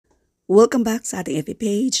Welcome back sa ating FB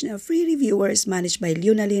page na free reviewers managed by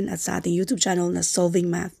Leonalyn at sa ating YouTube channel na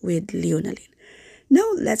Solving Math with Leonalyn. Now,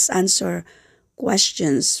 let's answer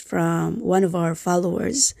questions from one of our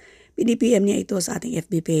followers. Pinipm niya ito sa ating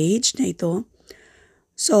FB page na ito.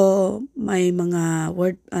 So, may mga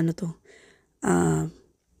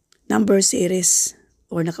number series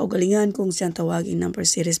or nakaugalingan kung siyang tawagin number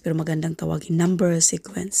series pero magandang tawagin number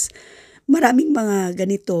sequence. Maraming mga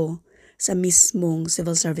ganito sa mismong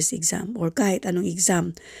civil service exam or kahit anong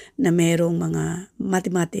exam na merong mga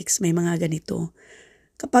mathematics, may mga ganito.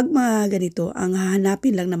 Kapag mga ganito, ang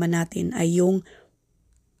hahanapin lang naman natin ay yung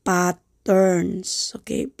patterns.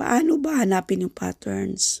 Okay, paano ba hanapin yung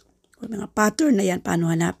patterns? O mga pattern na yan, paano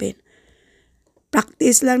hanapin?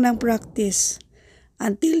 Practice lang ng practice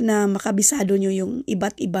until na makabisado nyo yung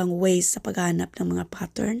iba't ibang ways sa paghahanap ng mga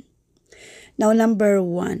pattern. Now, number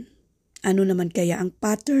 1. Ano naman kaya ang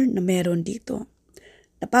pattern na meron dito?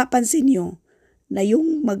 Napapansin nyo na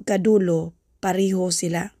yung magkadulo, pareho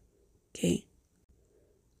sila. Okay?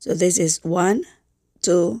 So this is 1,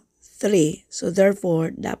 2, 3. So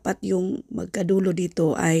therefore, dapat yung magkadulo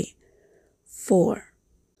dito ay 4.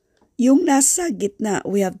 Yung nasa gitna,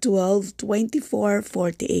 we have 12, 24,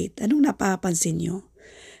 48. Anong napapansin nyo?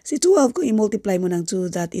 Si 12 kung i-multiply mo ng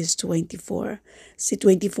 2, that is 24. Si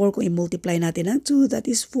 24 kung i-multiply natin ng 2, that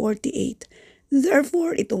is 48.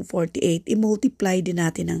 Therefore, itong 48, i-multiply din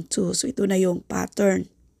natin ng 2. So ito na yung pattern.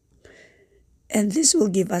 And this will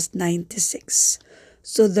give us 96.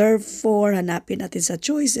 So therefore, hanapin natin sa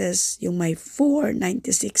choices yung may 4,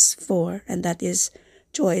 96, 4. And that is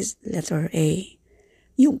choice letter A.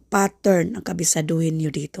 Yung pattern ang kabisaduhin nyo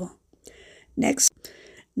dito. Next.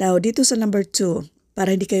 Now, dito sa number 2,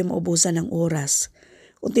 para hindi kayo maubusan ng oras.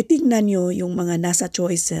 Kung titingnan nyo yung mga nasa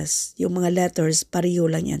choices, yung mga letters, pareho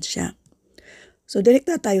lang yan siya. So, direct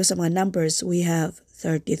na tayo sa mga numbers. We have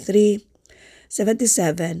 33,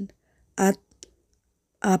 77, at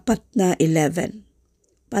 4 na 11.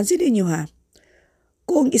 Pansinin nyo ha.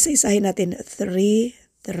 Kung isa-isahin natin 3,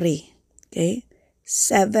 3. Okay?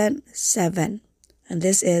 7, 7. And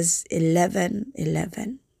this is 11,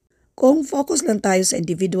 11. Kung focus lang tayo sa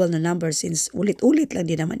individual na numbers since ulit-ulit lang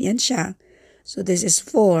din naman yan siya. So this is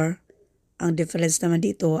 4. Ang difference naman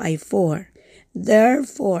dito ay 4.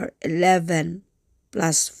 Therefore, 11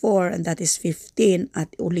 plus 4 and that is 15. At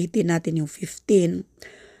ulitin natin yung 15.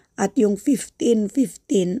 At yung 15,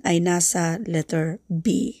 15 ay nasa letter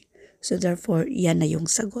B. So therefore, yan na yung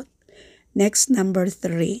sagot. Next, number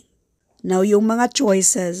 3. Now, yung mga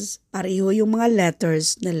choices, pareho yung mga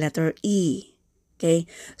letters na letter E. Okay?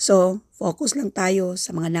 So, focus lang tayo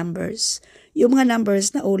sa mga numbers. Yung mga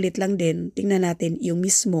numbers na ulit lang din, tingnan natin yung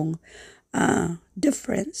mismong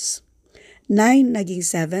difference. 9 naging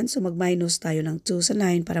 7, so mag-minus tayo ng 2 sa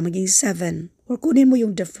 9 para maging 7. Or kunin mo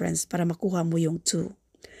yung difference para makuha mo yung 2.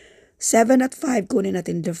 7 at 5, kunin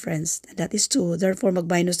natin difference. And that is 2. Therefore,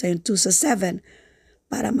 mag-minus tayo ng 2 sa 7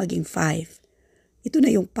 para maging 5. Ito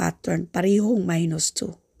na yung pattern, parehong minus 2.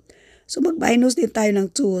 So, mag-minus din tayo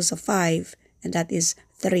ng 2 sa 5. And that is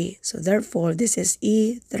 3. So therefore, this is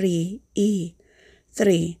E3, E3.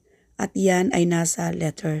 At yan ay nasa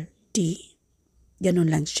letter D.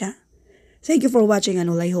 Ganun lang siya. Thank you for watching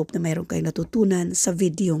and all. I hope na mayroon kayong natutunan sa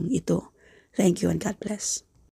videong ito. Thank you and God bless.